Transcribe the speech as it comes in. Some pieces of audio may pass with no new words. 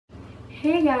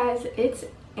Hey guys, it's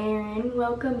Erin.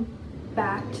 Welcome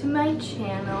back to my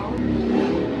channel.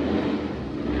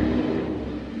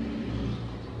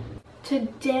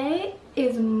 Today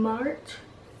is March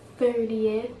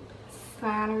 30th,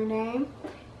 Saturday,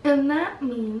 and that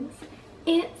means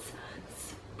it's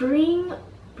spring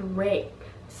break.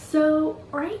 So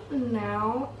right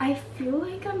now, I feel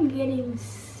like I'm getting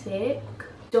sick.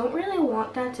 Don't really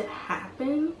want that to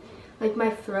happen. Like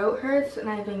my throat hurts and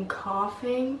I've been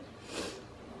coughing.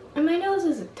 And my nose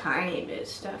is a tiny bit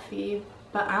stuffy,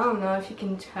 but I don't know if you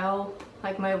can tell,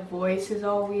 like my voice is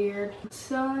all weird.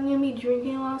 So I'm gonna be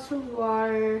drinking lots of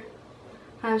water,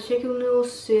 have chicken noodle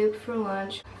soup for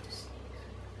lunch. I have to sneeze.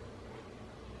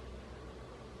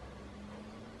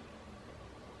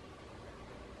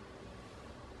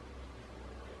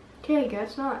 Okay,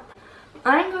 guess not.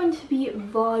 I'm going to be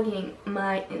vlogging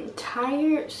my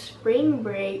entire spring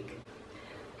break.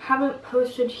 Haven't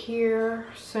posted here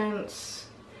since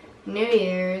New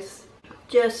Year's.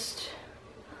 Just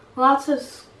lots of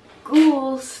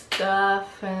school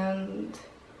stuff and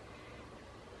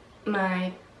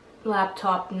my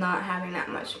laptop not having that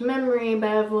much memory,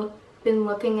 but I've been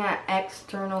looking at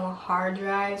external hard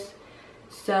drives.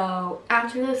 So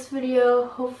after this video,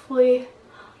 hopefully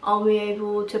I'll be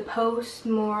able to post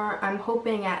more. I'm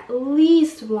hoping at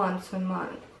least once a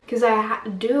month, because I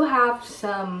do have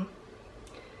some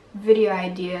video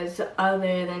ideas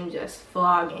other than just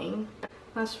vlogging.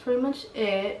 That's pretty much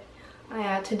it.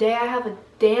 Today I have a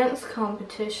dance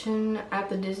competition at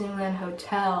the Disneyland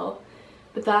Hotel,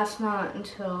 but that's not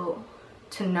until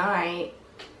tonight,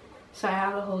 so I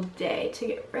have a whole day to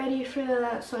get ready for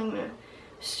that. So I'm gonna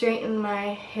straighten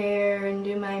my hair and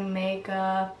do my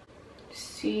makeup.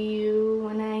 See you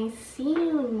when I see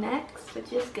you next,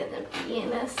 which is gonna be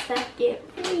in a second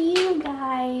for you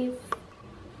guys.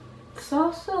 It's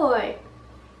also like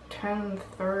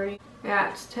 10:30. Yeah,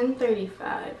 it's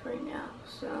 10:35 right now,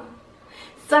 so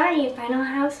sorry if I don't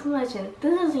have so much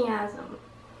enthusiasm.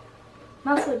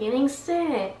 I'm also getting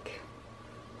sick.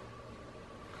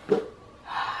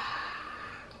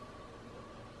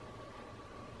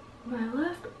 My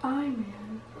left eye,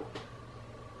 man.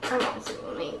 I'm also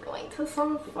going to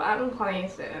some fun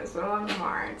places on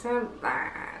March and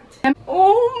that.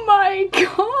 Oh my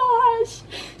gosh!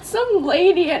 Some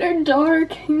lady at her door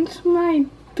came to my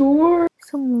door.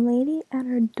 Some lady at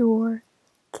our door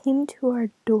came to our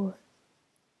door.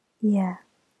 Yeah,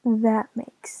 that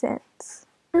makes sense.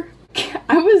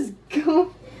 I was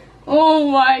going.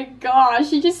 Oh my gosh,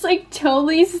 she just like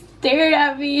totally stared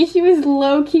at me. She was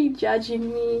low-key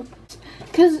judging me.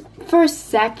 Cause for a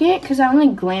second, cause I only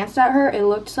glanced at her, it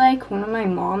looked like one of my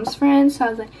mom's friends. So I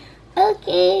was like,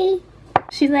 okay.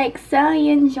 She's like, so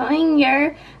you enjoying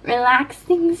your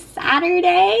relaxing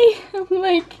Saturday? I'm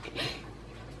like,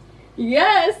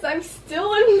 yes, I'm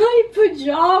still in my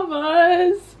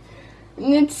pajamas.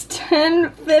 And it's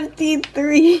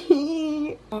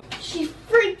 10:53. She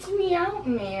freaked me out,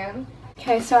 man.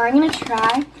 Okay, so I'm gonna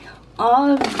try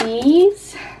all of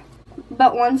these,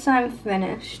 but once I'm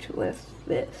finished with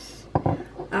this,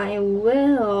 I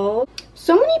will.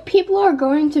 So many people are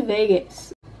going to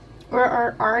Vegas or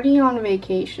are already on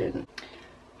vacation.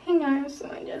 Hey guys, so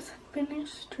I just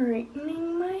finished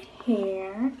straightening my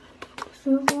hair. This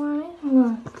is what it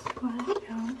looks like.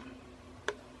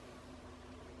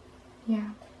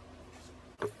 Yeah.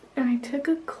 And I took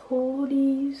a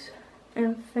Coldie's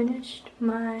and finished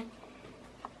my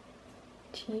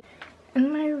teeth.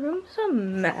 And my room's a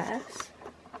mess,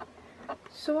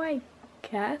 so I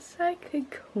guess I could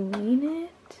clean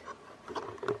it. I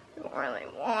don't really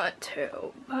want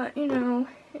to, but you know,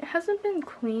 it hasn't been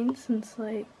cleaned since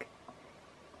like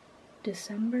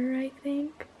December, I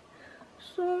think.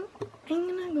 So I'm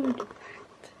gonna go do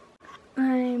that.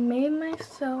 I made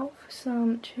myself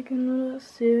some chicken noodle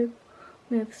soup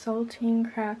with saltine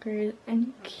crackers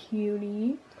and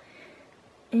cutie,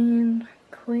 and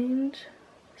cleaned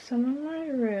some of my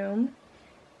room.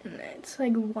 And it's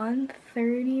like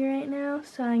 1:30 right now,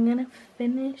 so I'm gonna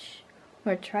finish,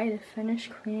 or try to finish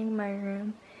cleaning my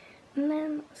room, and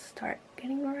then start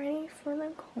getting ready for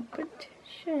the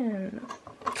competition.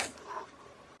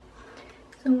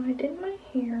 So I did my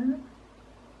hair,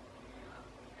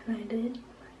 and I did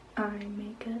my eye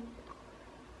makeup.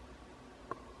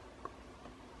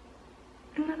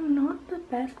 And I'm not the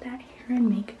best at hair and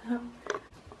makeup,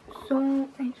 so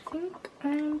I think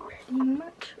I'm pretty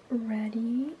much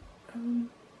ready.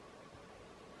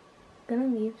 Gonna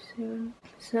leave soon,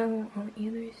 so I'll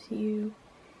either see you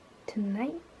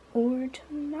tonight or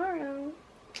tomorrow.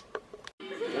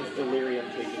 That's delirium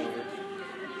taking over.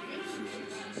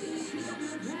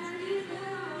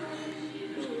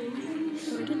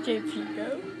 So I did JP go?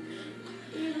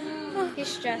 He's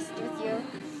stressed with you.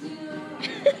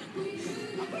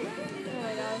 Oh my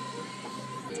god.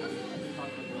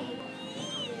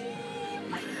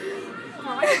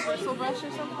 Oh, like a bristle brush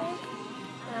or something?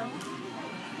 No.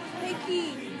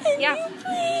 Hickey. Yeah.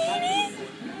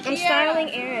 I'm styling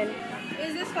Aaron.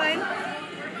 Is this fine?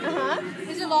 Uh-huh.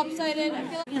 Is it lopsided? I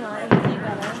feel like... You know, I can see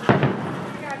better.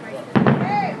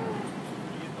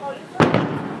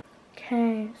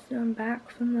 Okay, so I'm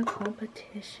back from the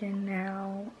competition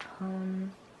now.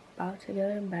 About to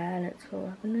go to bed. It's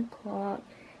 11 o'clock.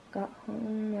 Got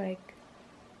home like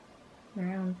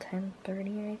around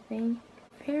 10:30, I think.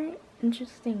 Very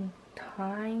interesting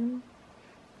time.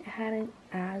 I had an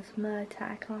asthma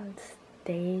attack on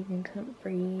stage and couldn't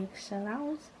breathe, so that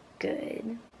was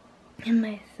good. And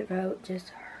my throat just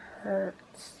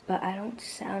hurts, but I don't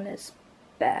sound as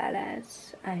bad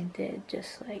as I did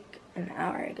just like an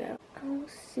hour ago. I'll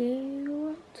see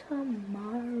you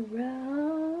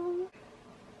tomorrow.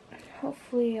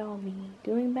 Hopefully I'll be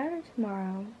doing better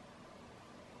tomorrow.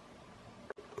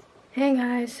 Hey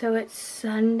guys, so it's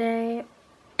Sunday.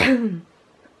 Yeah,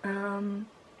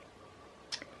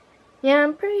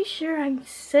 I'm pretty sure I'm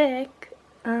sick.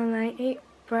 I ate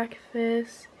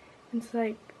breakfast. It's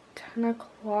like 10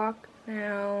 o'clock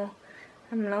now.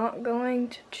 I'm not going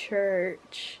to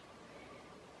church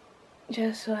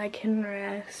just so I can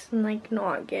rest and like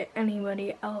not get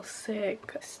anybody else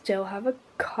sick. Still have a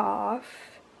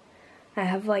cough. I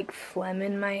have like phlegm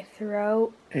in my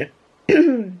throat.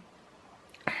 And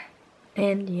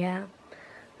yeah,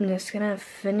 I'm just gonna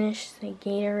finish the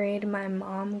Gatorade my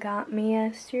mom got me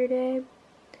yesterday.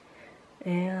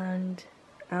 And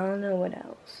I don't know what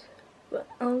else, but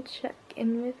I'll check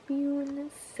in with you in a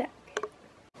sec.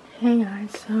 Hey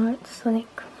guys, so it's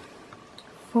like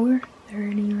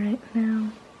 4:30 right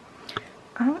now.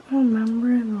 I don't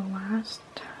remember the last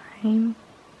time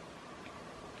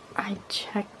I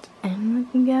checked in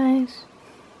with you guys,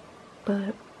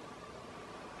 but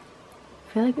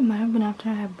I feel like it might have been after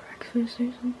I had breakfast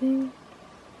or something.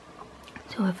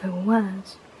 So if it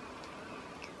was,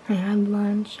 I had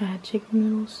lunch, I had chicken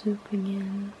noodle soup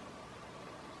again,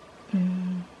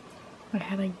 and I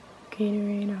had a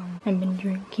Gatorade. I've been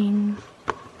drinking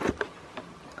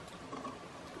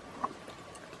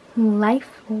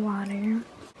Life water.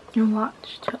 I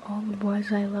watched All the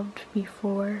Boys I Loved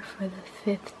Before for the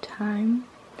 5th time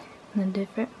in a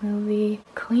different movie.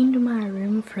 Cleaned my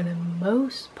room for the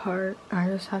most part. I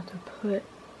just have to put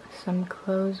some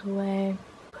clothes away,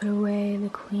 put away the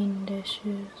clean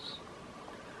dishes.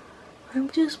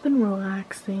 I've just been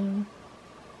relaxing.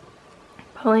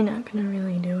 Probably not gonna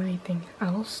really do anything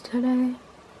else today,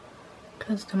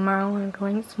 because tomorrow I'm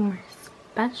going somewhere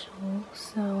special,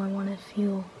 so I want to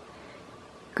feel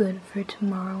good for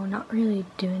tomorrow. Not really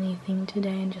do anything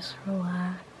today and just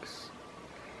relax.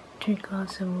 Drink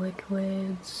lots of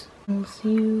liquids. We'll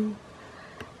see you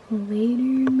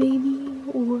later maybe,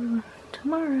 or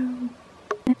tomorrow.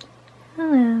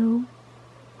 Hello.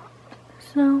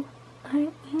 So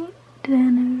I ate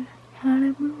dinner, had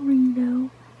a burrito,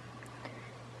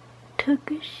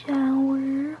 took a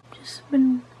shower, just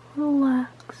been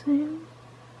relaxing.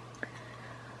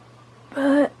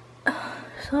 But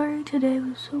sorry today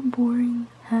was so boring.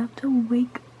 I have to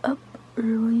wake up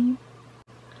early.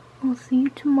 I'll see you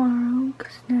tomorrow,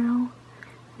 because now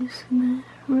I'm just gonna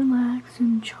relax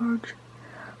and charge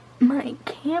my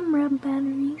camera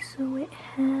battery so it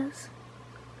has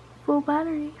full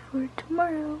battery for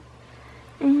tomorrow.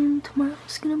 And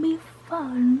tomorrow's gonna be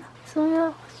fun. So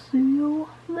yeah, see you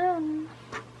then.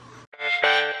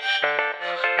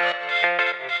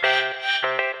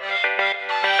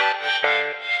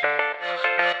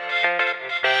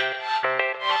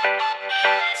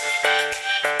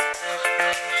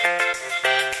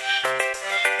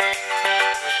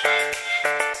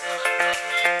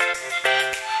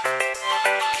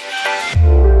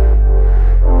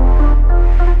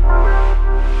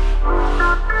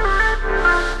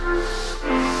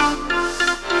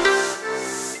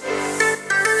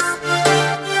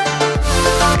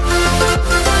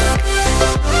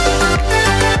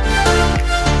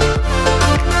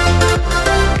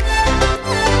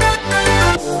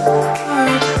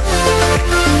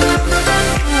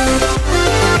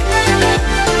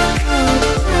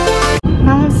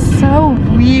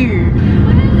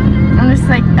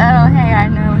 Like, oh hey, I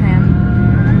know him.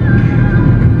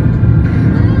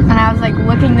 And I was like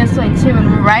looking this way too,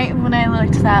 and right when I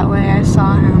looked that way I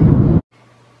saw him. I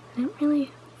didn't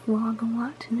really vlog a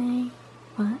lot today,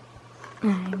 but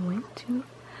I went to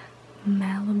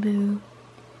Malibu.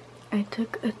 I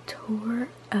took a tour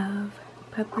of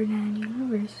Pepperdine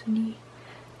University,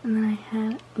 And then I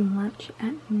had lunch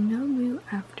at Nobu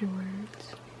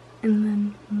afterwards. And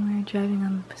then when we were driving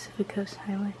on the Pacific Coast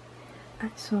Highway, I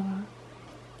saw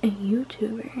a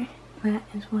YouTuber that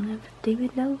is one of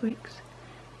David Dobrik's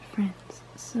friends.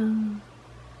 So,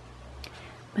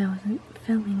 but I wasn't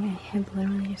filming. I had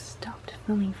literally just stopped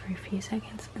filming for a few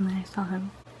seconds and then I saw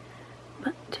him.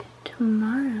 But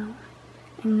tomorrow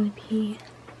I'm going to be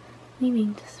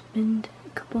leaving to spend a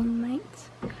couple of nights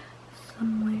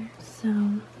somewhere.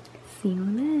 So, see you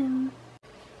then.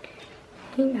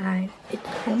 Hey guys, it's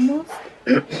almost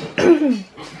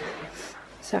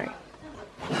sorry.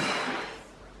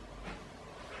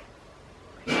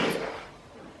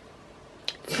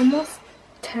 It's almost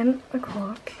 10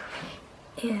 o'clock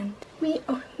and we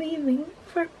are leaving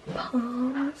for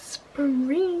Palm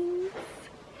Springs.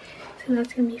 So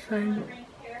that's gonna be fun.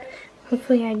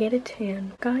 Hopefully I get a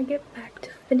tan. Gotta get back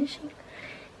to finishing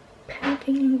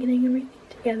packing and getting everything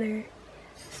together.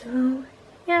 So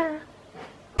yeah.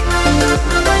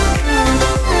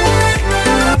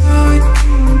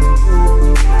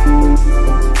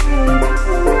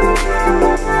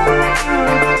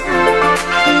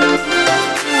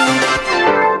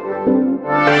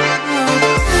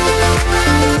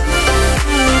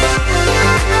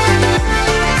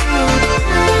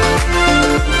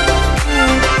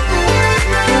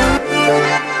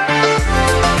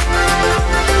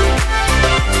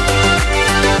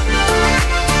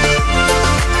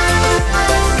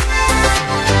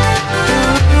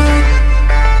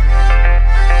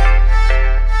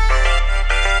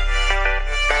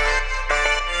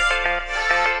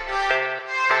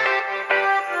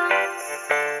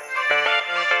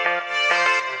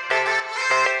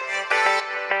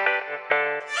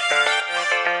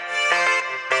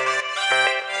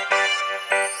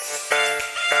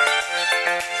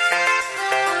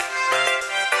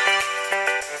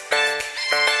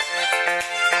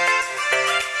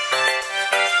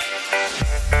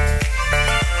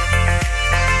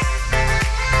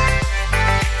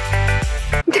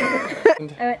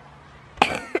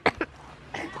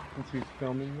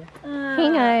 Filming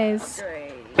Hey guys,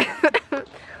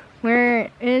 we're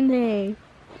in a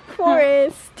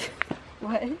forest.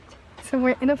 What? So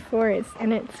we're in a forest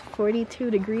and it's 42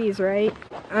 degrees, right?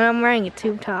 And I'm wearing a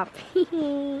tube top.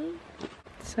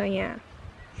 So yeah.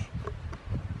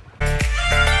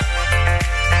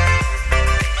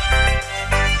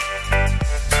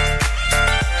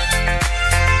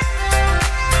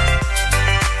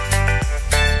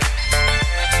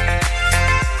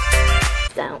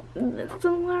 So this is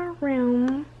our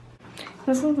room.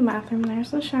 This is the bathroom.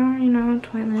 There's the shower, you know,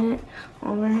 toilet,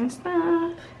 all our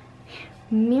stuff.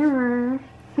 Mirror.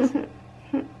 And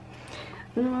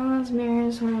all those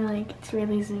mirrors where like it's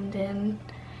really zoomed in.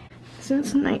 So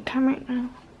it's nighttime right now,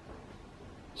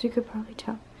 as you could probably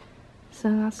tell. So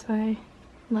that's why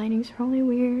lighting's probably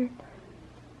weird.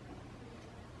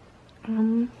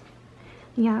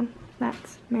 Yeah,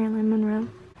 that's Marilyn Monroe.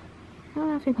 I don't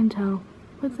know if you can tell,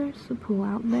 but there's the pool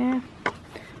out there.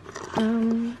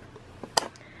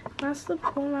 That's the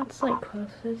pool that's like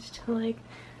closest to like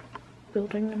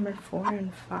building number 4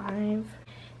 and 5.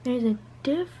 There's a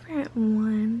different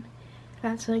one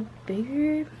that's like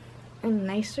bigger and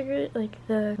nicer, like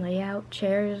the layout,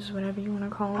 chairs, whatever you want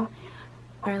to call them,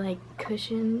 are like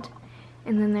cushioned,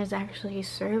 and then there's actually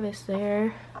service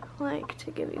there, like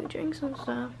to give you drinks and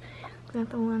stuff.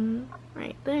 Got the one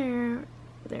right there,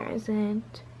 there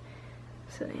isn't.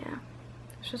 So yeah,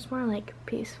 it's just more like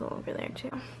peaceful over there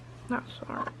too. That's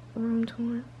our room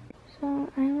tour.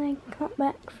 So I like got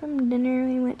back from dinner.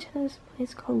 We went to this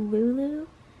place called Lulu.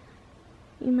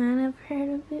 You might have heard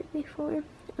of it before. It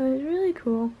was really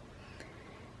cool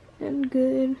and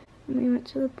good. And we went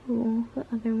to the pool, the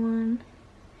other one.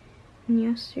 And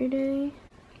yesterday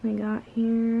we got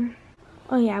here.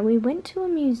 Oh yeah, we went to a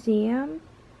museum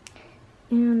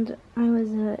and I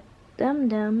was a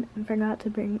dum-dum and forgot to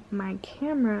bring my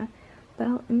camera, but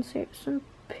I'll insert some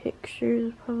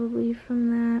pictures probably from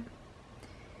that.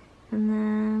 And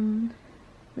then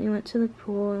we went to the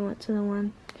pool, we went to the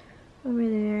one over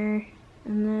there,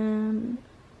 and then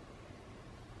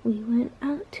we went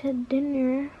out to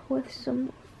dinner with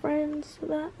some friends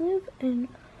that live in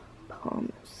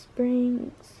Palm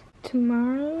Springs.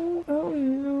 Tomorrow, oh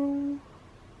no,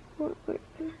 we're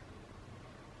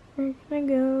gonna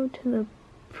go to the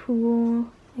pool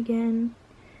again,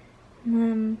 and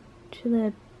then to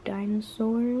the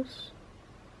dinosaurs.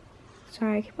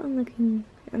 Sorry, I keep on looking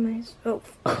at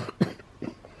myself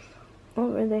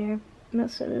over there.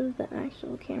 Most of it is the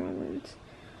actual camera lens.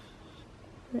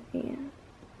 But yeah,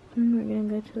 and we're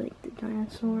gonna go to like the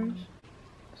dinosaurs.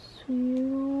 See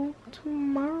you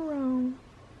tomorrow.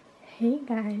 Hey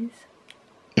guys,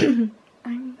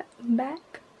 I'm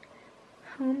back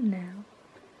home now.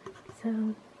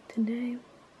 So today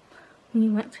we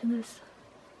went to this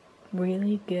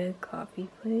really good coffee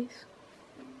place,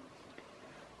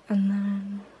 and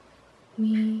then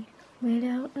we laid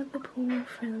out at the pool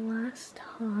for the last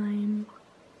time,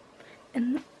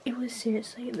 and it was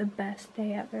seriously the best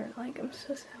day ever. Like, I'm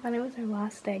so sad it was our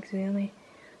last day because we only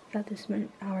got to spend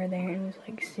an hour there, and it was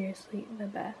like seriously the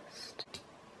best.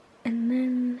 And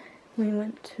then we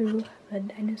went to the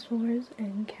dinosaurs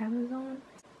and Cabazon,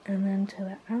 and then to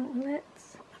the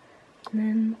outlets, and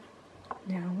then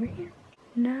now we're here.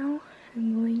 Now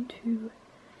I'm going to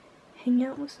hang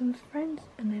out with some friends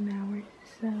in an hour,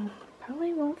 so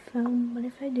probably won't film, but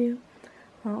if I do,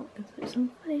 I'll insert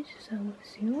some footage, so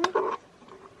see you later.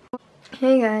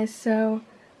 Hey guys, so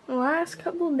the last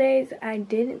couple days I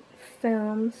didn't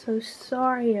film, so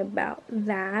sorry about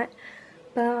that.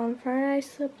 But on Friday I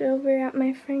slept over at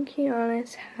my friend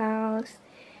Kiana's house,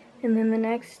 and then the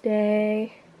next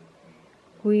day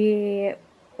we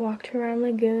walked around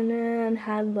Laguna and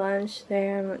had lunch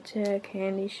there and went to a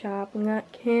candy shop and got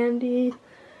candy.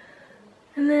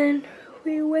 And then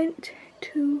we went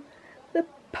to the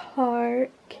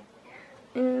park,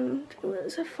 and it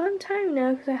was a fun time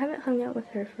now because I haven't hung out with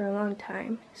her for a long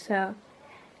time. So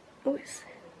it was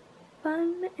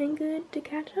fun and good to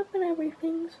catch up and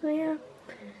everything, so yeah.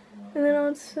 And then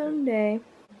on Sunday,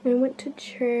 we went to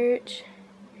church,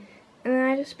 and then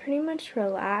I just pretty much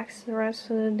relaxed the rest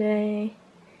of the day.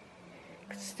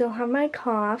 Still have my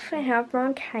cough, I have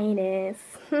bronchitis,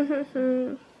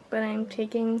 but I'm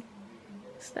taking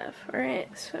stuff for it,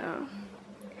 so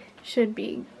should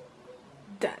be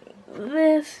done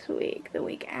this week, the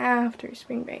week after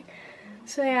spring break.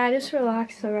 So yeah, I just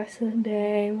relaxed the rest of the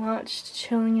day, watched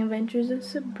Chilling Adventures of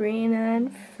Sabrina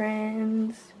and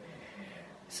Friends,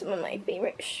 some of my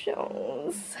favorite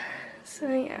shows. So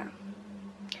yeah,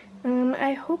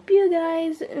 I hope you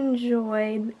guys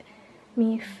enjoyed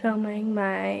me filming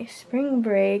my spring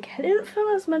break. I didn't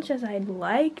film as much as I'd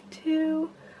like to,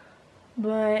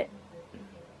 but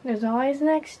there's always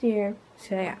next year.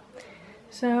 So yeah,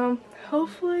 so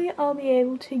hopefully I'll be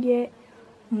able to get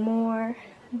more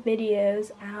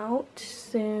videos out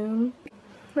soon.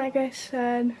 Like I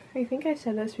said, I think I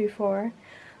said this before,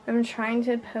 I'm trying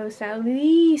to post at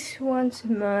least once a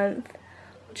month.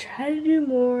 I'll try to do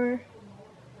more,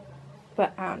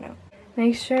 but I don't know.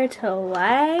 Make sure to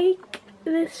like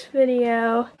this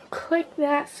video, click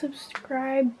that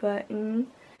subscribe button,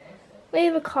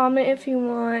 leave a comment if you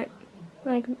want,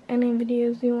 like any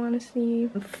videos you want to see.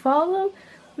 Follow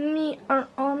me on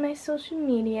all my social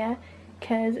media,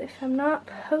 because if I'm not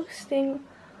posting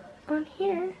on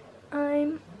here,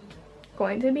 I'm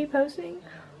going to be posting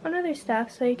on other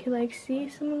stuff, so you can like see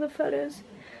some of the photos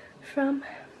from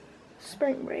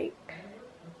spring break.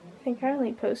 I think I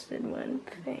only posted one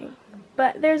thing,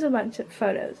 but there's a bunch of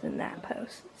photos in that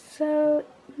post. So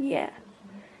yeah,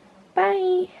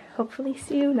 bye. Hopefully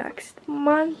see you next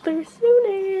month or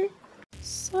sooner.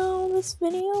 So this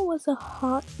video was a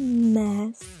hot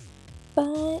mess,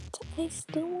 but I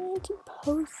still wanted to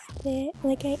post it.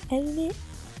 Like, I edited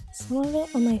some of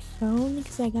it on my phone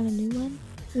because I got a new one,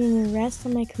 and then the rest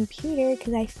on my computer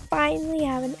because I finally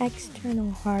have an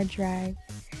external hard drive.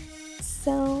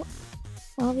 So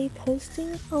I'll be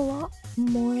posting a lot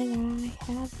more that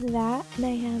I have that, and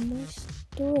I have more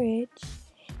storage,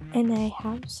 and I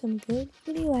have some good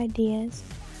video ideas.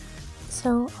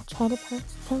 So I'll try to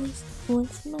post at least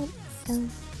once a month. So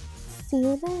see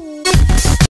you then.